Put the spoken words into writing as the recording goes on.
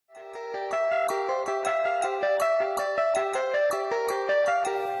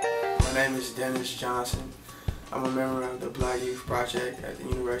My name is Dennis Johnson. I'm a member of the Black Youth Project at the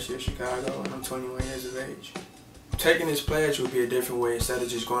University of Chicago, and I'm 21 years of age. Taking this pledge would be a different way instead of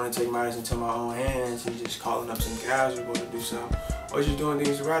just going to take matters into my own hands and just calling up some guys who are going to do something, or just doing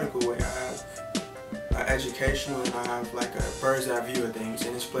things the radical way. I have an educational and I have like a bird's eye view of things,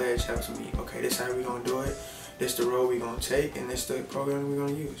 and this pledge helps me. Okay, this is how we're going to do it, this the road we're going to take, and this the program we're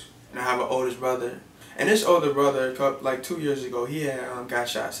going to use. And I have an oldest brother, and this older brother, like 2 years ago, he had got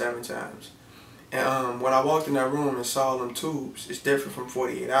shot 7 times. And when I walked in that room and saw them tubes, it's different from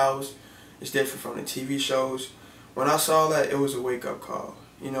 48 Hours, it's different from the TV shows. When I saw that, it was a wake-up call.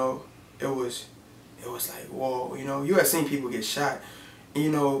 You know, it was like, whoa, you know, you had seen people get shot,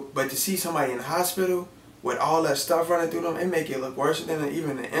 you know, but to see somebody in the hospital with all that stuff running through them, it make it look worse than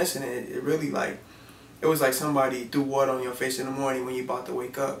even the incident. It really it was like somebody threw water on your face in the morning when you about to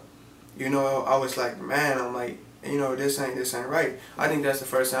wake up. You know, I was like, man, I'm like, you know, this ain't right. I think that's the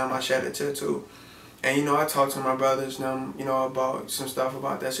first time I shed a tear too. And you know, I talked to my brothers and you know, about some stuff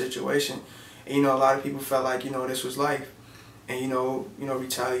about that situation. And you know, a lot of people felt like, you know, this was life. And you know,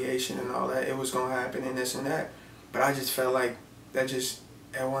 retaliation and all that, it was gonna happen and this and that. But I just felt like that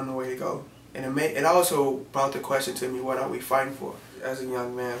wasn't the way to go. And it also brought the question to me, what are we fighting for? As a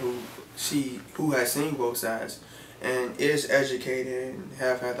young man who has seen both sides and is educated and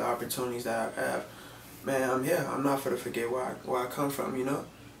have had the opportunities that I have, man, I'm here. I'm not for to forget where I come from, you know?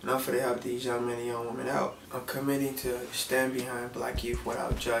 And I'm for to help these young men and young women out. I'm committing to stand behind Black youth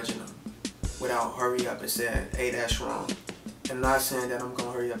without judging them, without hurry up and saying, hey, that's wrong. And not saying that I'm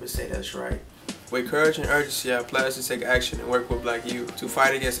gonna hurry up and say that's right. With courage and urgency, I pledge to take action and work with Black youth to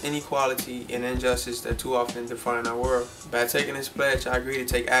fight against inequality and injustice that too often define our world. By taking this pledge, I agree to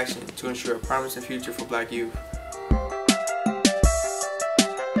take action to ensure a promising future for Black youth.